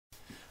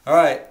All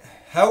right,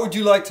 how would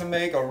you like to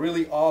make a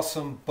really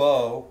awesome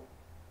bow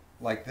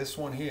like this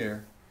one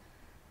here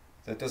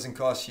that doesn't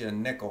cost you a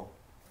nickel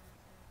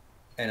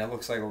and it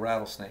looks like a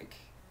rattlesnake?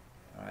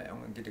 All right, I'm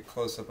going to get a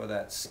close-up of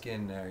that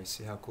skin there. You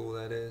see how cool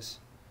that is?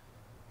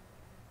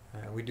 All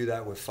right, we do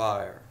that with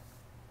fire.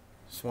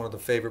 It's one of the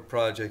favorite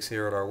projects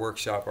here at our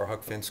workshop, our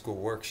Huck Fin School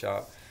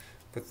workshop.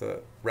 Put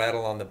the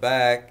rattle on the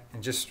back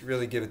and just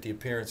really give it the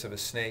appearance of a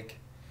snake.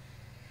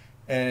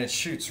 And it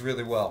shoots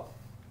really well.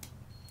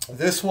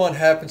 This one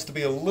happens to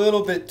be a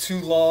little bit too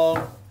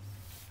long.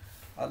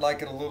 I'd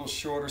like it a little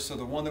shorter, so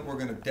the one that we're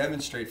going to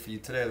demonstrate for you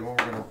today, the one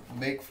we're going to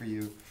make for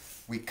you,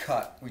 we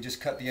cut. We just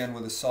cut the end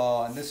with a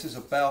saw, and this is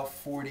about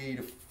 40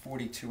 to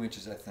 42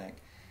 inches, I think.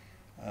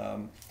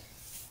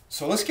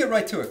 So let's get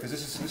right to it, because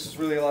this is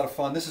really a lot of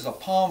fun. This is a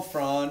palm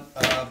frond.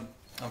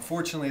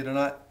 Unfortunately,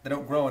 they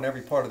don't grow in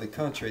every part of the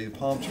country, the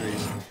palm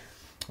trees.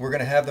 We're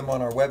going to have them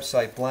on our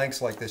website,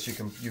 blanks like this. You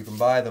can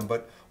buy them,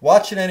 but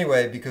watch it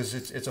anyway because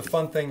it's a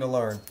fun thing to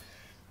learn.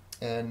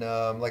 And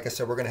like I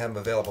said, we're going to have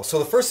them available. So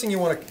the first thing you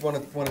want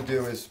to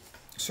do is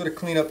sort of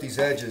clean up these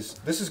edges.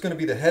 This is going to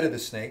be the head of the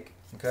snake.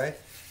 Okay,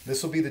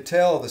 this will be the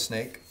tail of the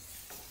snake,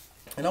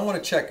 and I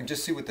want to check and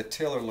just see what the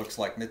tiller looks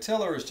like. And the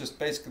tiller is just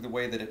basically the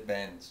way that it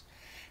bends.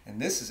 And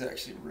this is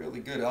actually really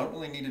good. I don't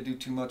really need to do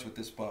too much with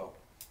this bow.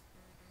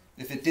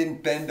 If it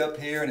didn't bend up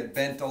here and it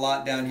bent a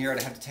lot down here,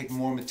 I'd have to take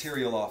more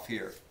material off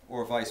here,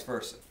 or vice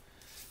versa,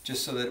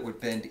 just so that it would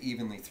bend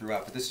evenly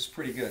throughout. But this is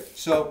pretty good.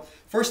 So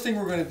first thing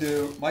we're going to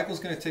do, Michael's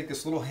going to take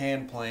this little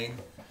hand plane.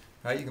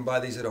 Right, you can buy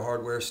these at a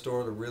hardware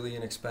store. They're really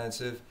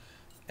inexpensive.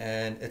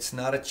 And it's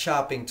not a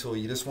chopping tool.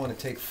 You just want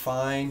to take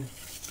fine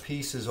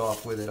pieces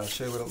off with it. I'll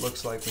show you what it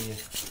looks like when you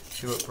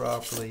do it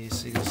properly. You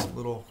see this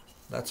little,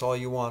 that's all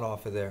you want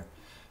off of there.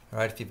 All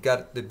right, if you've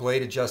got the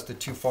blade adjusted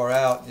too far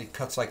out, it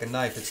cuts like a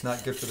knife. It's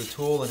not good for the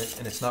tool, and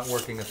it's not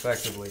working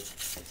effectively.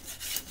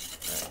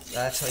 Right,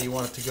 that's how you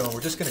want it to go. And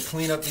we're just going to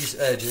clean up these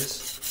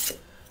edges.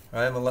 All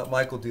right, I'm going to let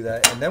Michael do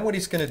that. And then what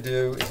he's going to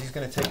do is he's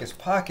going to take his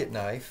pocket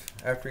knife.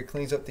 After he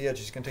cleans up the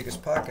edges, he's going to take his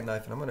pocket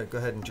knife, and I'm going to go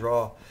ahead and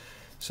draw.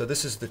 So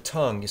this is the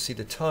tongue. You see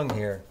the tongue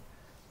here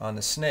on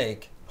the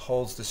snake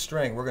holds the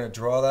string. We're going to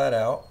draw that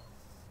out.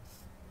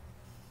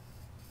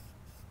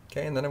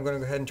 Okay, and then I'm going to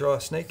go ahead and draw a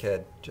snake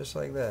head, just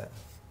like that.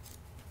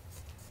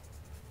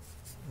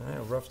 All right,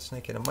 a rough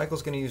snake head. And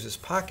Michael's going to use his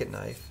pocket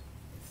knife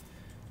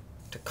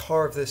to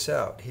carve this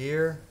out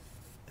here.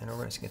 And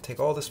we're just going to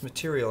take all this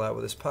material out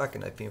with his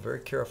pocket knife, being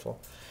very careful.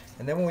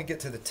 And then when we get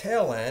to the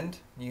tail end,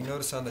 you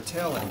notice on the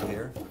tail end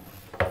here,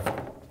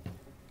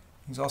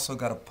 he's also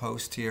got a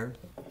post here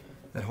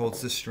that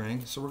holds the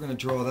string. So we're going to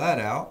draw that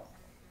out.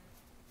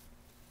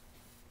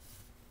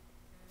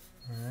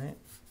 All right.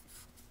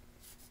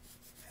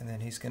 And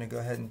then he's going to go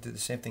ahead and do the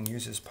same thing,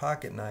 use his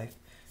pocket knife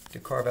to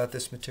carve out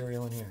this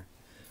material in here.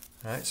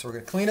 All right, so we're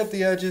going to clean up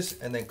the edges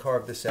and then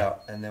carve this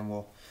out, and then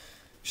we'll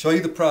show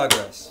you the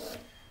progress.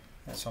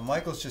 And so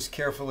Michael's just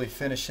carefully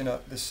finishing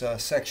up this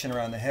section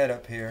around the head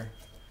up here,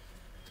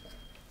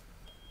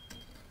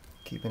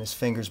 keeping his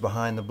fingers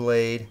behind the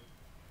blade.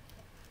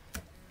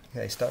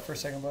 Okay, stop for a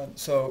second, bud.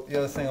 So the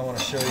other thing I want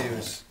to show you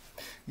is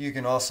you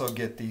can also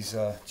get these,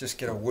 just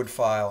get a wood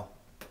file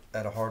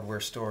at a hardware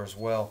store as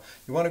well.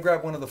 You want to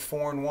grab one of the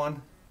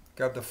 4-in-1.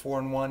 Grab the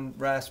 4-in-1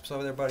 rasps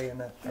over there, buddy, and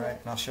that, all right?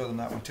 And I'll show them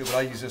that one too, but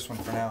I'll use this one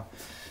for now.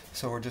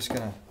 So we're just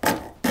gonna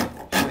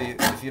show you,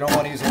 if you don't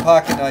want to use a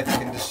pocket knife, you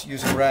can just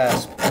use a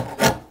rasp.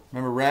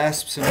 Remember,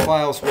 rasps and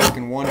files work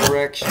in one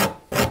direction.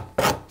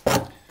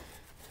 All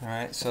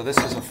right, so this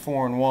is a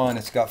 4-in-1.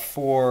 It's got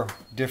 4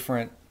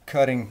 different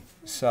cutting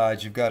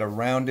sides. You've got a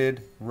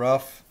rounded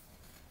rough,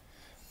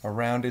 a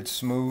rounded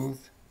smooth,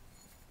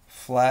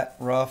 flat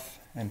rough,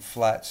 and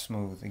flat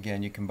smooth.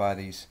 Again, you can buy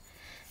these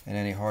in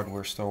any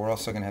hardware store. We're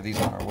also going to have these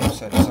on our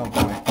website at some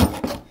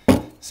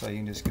point. So you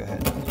can just go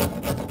ahead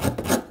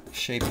and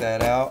shape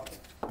that out,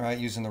 right,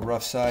 using the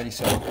rough side. You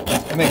see,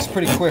 it makes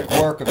pretty quick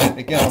work of it.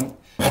 Again,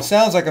 it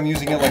sounds like I'm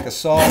using it like a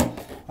saw.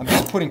 I'm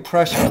just putting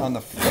pressure on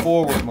the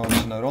forward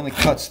motion, though. It only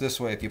cuts this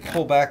way. If you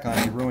pull back on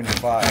it, you ruin your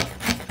file. It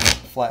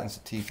flattens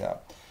the teeth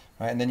out.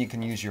 Right, and then you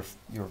can use your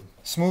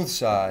smooth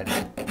side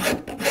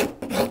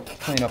to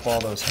clean up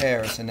all those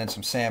hairs, and then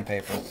some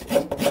sandpaper.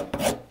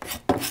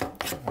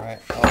 I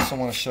also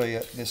want to show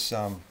you this,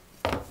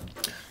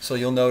 so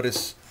you'll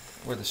notice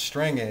where the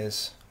string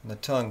is and the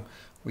tongue,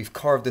 we've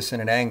carved this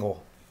in an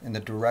angle in the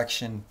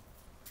direction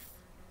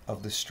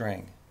of the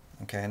string.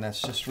 Okay, and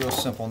that's just real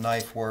simple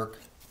knife work.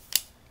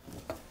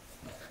 All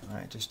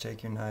right, just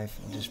take your knife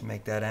and just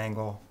make that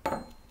angle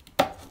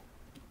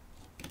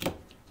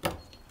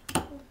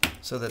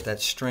so that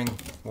that string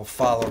will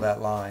follow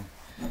that line.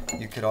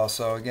 You could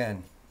also,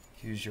 again,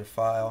 use your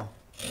file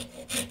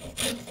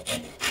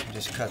and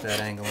just cut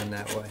that angle in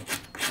that way.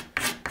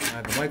 All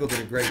right, but Michael did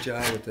a great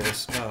job with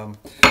this. Why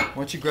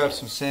don't you grab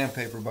some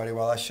sandpaper, buddy,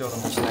 while I show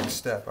them this next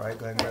step. All right,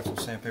 go ahead and grab some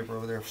sandpaper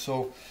over there.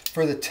 So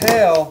for the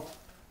tail,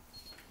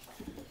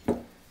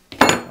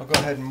 I'll go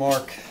ahead and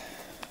mark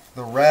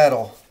the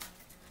rattle.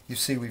 You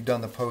see we've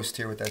done the post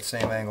here with that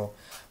same angle.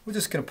 We're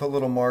just going to put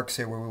little marks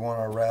here where we want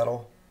our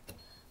rattle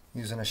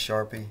using a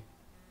Sharpie.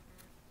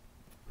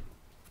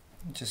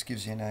 It just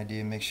gives you an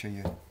idea. Make sure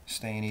you're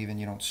staying even,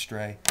 you don't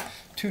stray.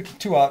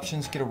 Two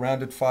options. Get a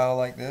rounded file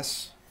like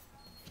this.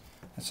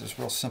 That's just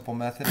a real simple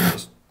method.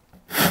 Just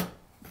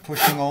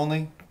pushing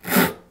only.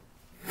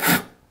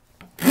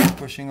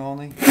 Pushing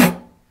only.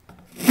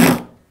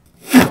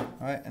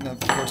 Alright, and of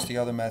course the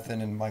other method,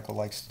 and Michael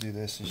likes to do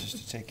this, is just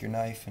to take your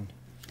knife and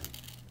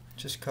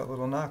just cut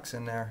little knocks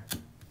in there.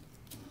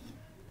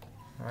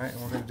 Alright,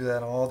 and we're going to do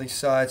that on all these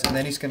sides, and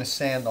then he's going to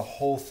sand the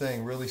whole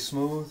thing really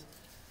smooth,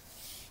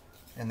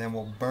 and then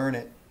we'll burn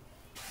it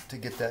to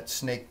get that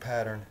snake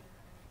pattern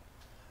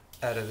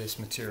out of this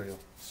material.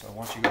 So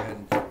why don't you go ahead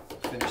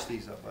and finish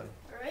these up, buddy.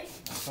 Alright.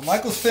 So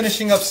Michael's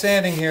finishing up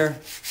sanding here.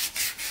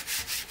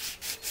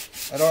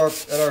 At our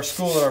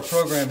school, at our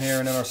program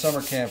here, and in our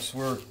summer camps,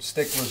 we're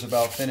sticklers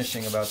about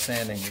finishing, about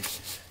sanding.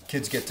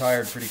 Kids get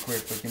tired pretty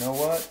quick, but you know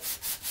what?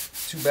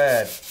 Too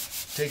bad.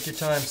 Take your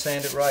time,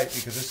 sand it right,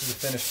 because this is a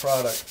finished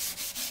product.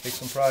 Take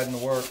some pride in the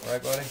work,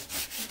 right, buddy?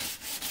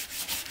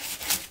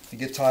 If you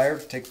get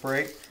tired, take a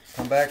break,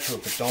 come back to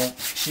it, but don't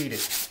cheat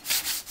it.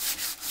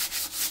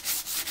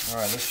 All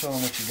right, let's show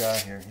them what you got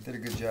here. You did a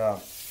good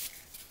job.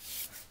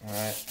 All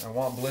right, I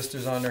want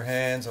blisters on their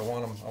hands. I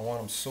want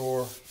them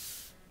sore.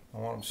 I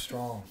want them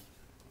strong.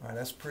 All right,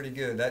 that's pretty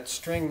good. That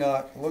string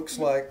knot looks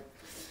like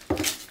we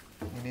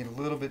need a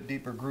little bit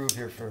deeper groove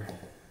here for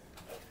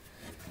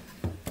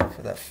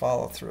that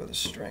follow through of the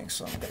string.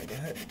 So I'm going to go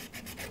ahead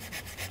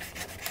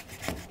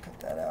and cut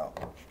that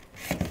out.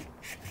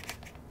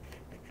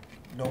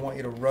 Don't want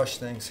you to rush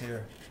things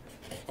here.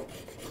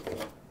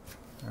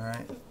 All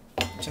right,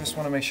 just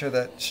want to make sure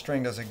that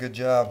string does a good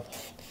job.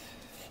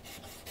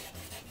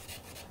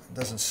 It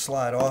doesn't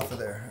slide off of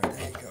there. All right,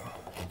 there you go.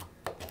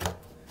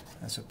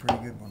 That's a pretty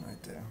good one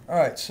right there. All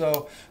right,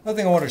 so another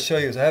thing I wanted to show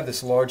you is I have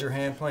this larger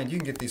hand plane. You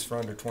can get these for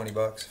under 20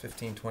 bucks,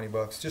 15, 20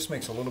 bucks. Just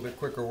makes a little bit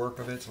quicker work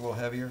of it. It's a little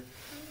heavier.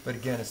 But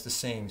again, it's the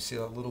same. You see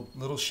the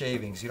little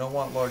shavings. You don't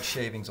want large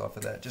shavings off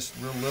of that. Just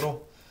real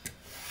little.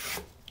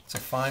 It's a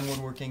fine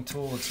woodworking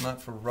tool. It's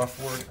not for rough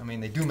work. I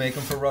mean, they do make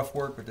them for rough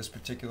work, but this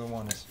particular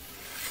one is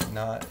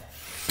not.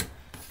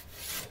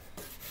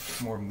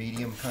 It's more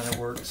medium kind of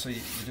work. So you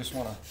just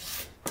want to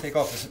take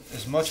off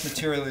as much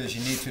material as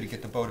you need to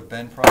get the bow to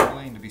bend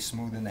properly and to be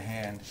smooth in the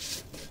hand.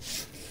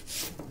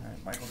 All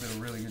right, Michael did a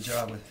really good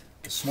job with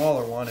the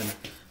smaller one and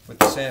with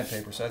the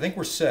sandpaper. So I think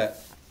we're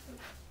set.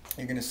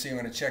 You're going to see I'm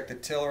going to check the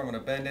tiller. I'm going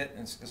to bend it.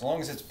 And as long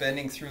as it's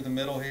bending through the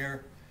middle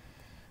here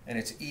and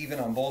it's even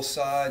on both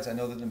sides, I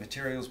know that the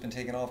material's been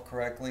taken off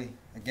correctly.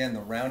 Again,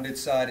 the rounded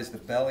side is the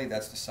belly.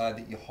 That's the side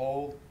that you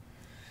hold.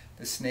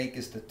 The snake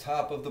is the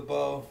top of the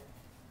bow.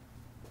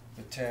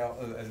 The tail,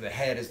 the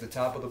head is the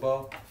top of the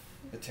bow.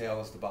 The tail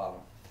is the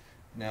bottom.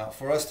 Now,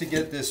 for us to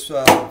get this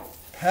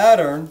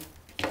pattern,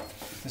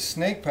 the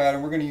snake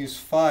pattern, we're going to use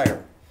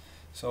fire.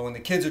 So when the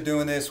kids are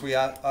doing this, we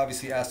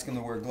obviously ask them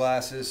to wear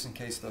glasses in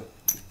case the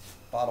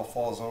bottle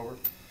falls over.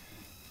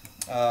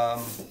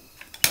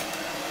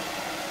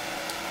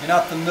 You're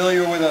not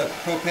familiar with a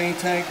propane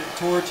tank or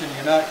torch and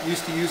you're not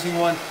used to using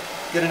one,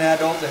 get an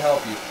adult to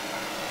help you.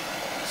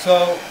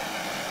 So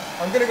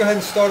I'm going to go ahead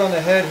and start on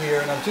the head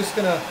here, and I'm just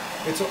going to,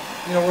 it's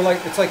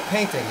like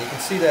painting. You can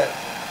see that.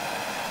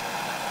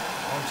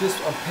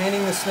 I'm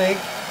painting the snake,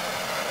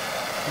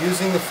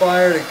 using the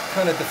fire to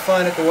kind of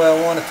define it the way I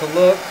want it to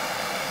look.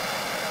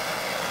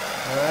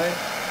 Alright,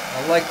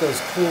 I like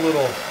those cool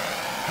little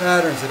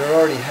patterns that it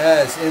already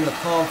has in the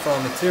palm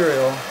frond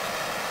material.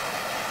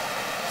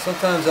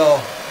 Sometimes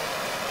I'll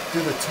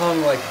do the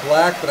tongue like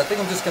black, but I think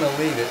I'm just going to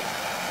leave it.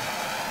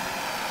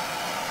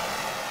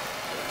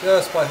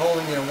 Just by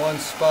holding it in one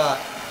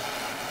spot.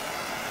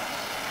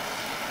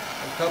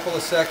 A couple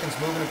of seconds,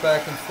 moving it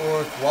back and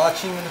forth,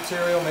 watching the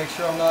material, make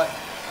sure I'm not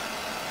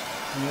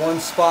in one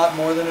spot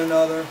more than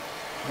another.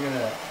 Look at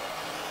that.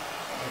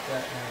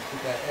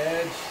 Get that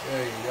edge.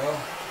 There you go.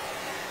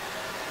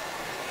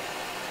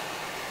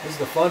 This is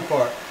the fun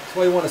part. That's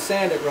why you want to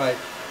sand it right.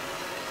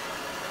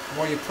 The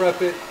more you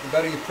prep it, the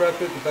better you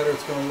prep it, the better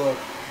it's going to look.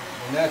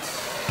 And that's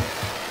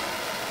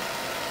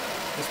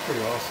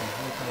pretty awesome.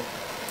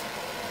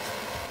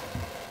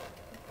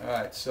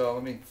 Alright, so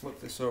let me flip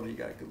this over. You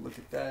got a good look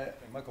at that.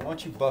 And Michael, why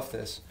don't you buff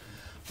this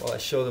while I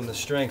show them the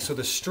string. So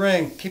the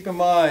string, keep in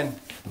mind,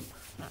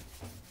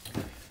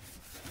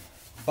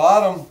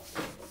 bottom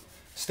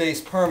stays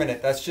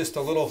permanent. That's just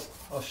a little,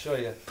 I'll show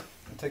you.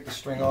 I'll take the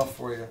string off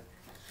for you.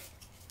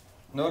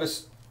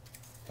 Notice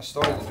I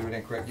started to do it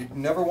incorrect. You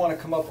never want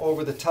to come up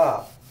over the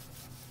top.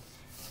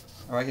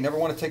 Alright, you never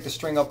want to take the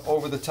string up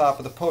over the top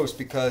of the post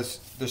because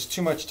there's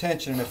too much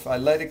tension, and if I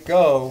let it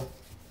go,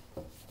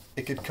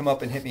 it could come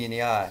up and hit me in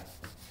the eye.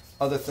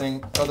 Other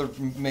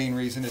main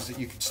reason is that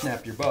you could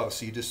snap your bow.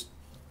 So you just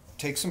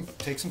take some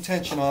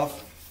tension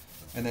off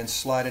and then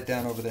slide it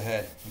down over the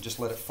head and just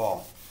let it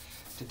fall.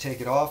 To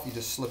take it off, you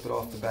just slip it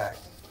off the back.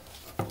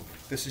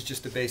 This is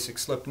just a basic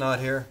slip knot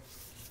here.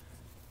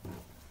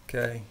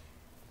 Okay.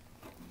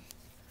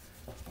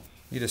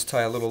 You just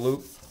tie a little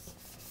loop,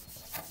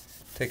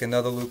 take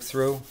another loop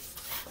through,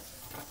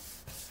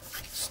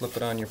 slip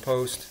it on your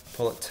post,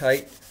 pull it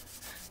tight,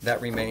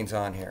 that remains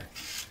on here.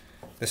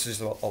 This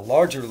is a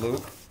larger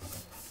loop,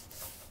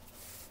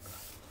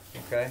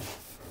 okay?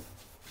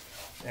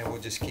 And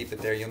we'll just keep it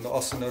there. You'll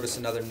also notice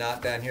another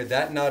knot down here.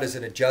 That knot is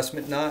an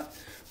adjustment knot.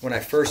 When I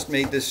first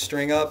made this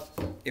string up,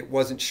 it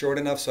wasn't short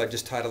enough, so I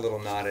just tied a little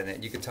knot in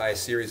it. You could tie a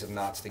series of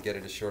knots to get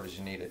it as short as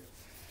you need it.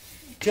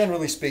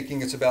 Generally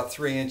speaking, it's about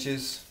 3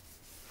 inches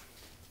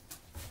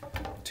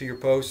to your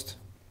post.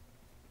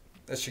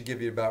 That should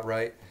give you about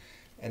right.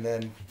 And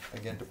then,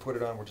 again, to put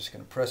it on, we're just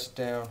going to press it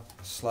down,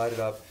 slide it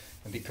up,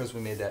 and because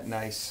we made that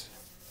nice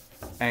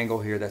angle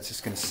here, that's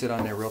just going to sit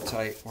on there real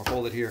tight, or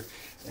hold it here.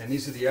 And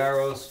these are the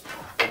arrows.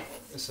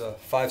 It's a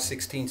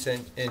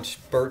 5/16 inch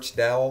birch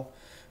dowel.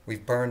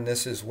 We've burned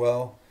this as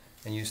well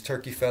and used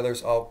turkey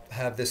feathers. I'll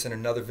have this in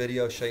another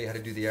video, show you how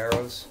to do the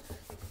arrows.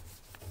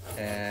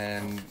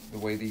 And the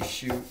way these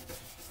shoot,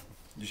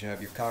 you should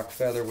have your cock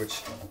feather,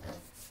 which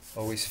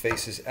always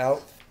faces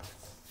out,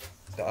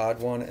 the odd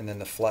one, and then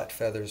the flat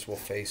feathers will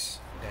face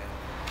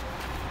down.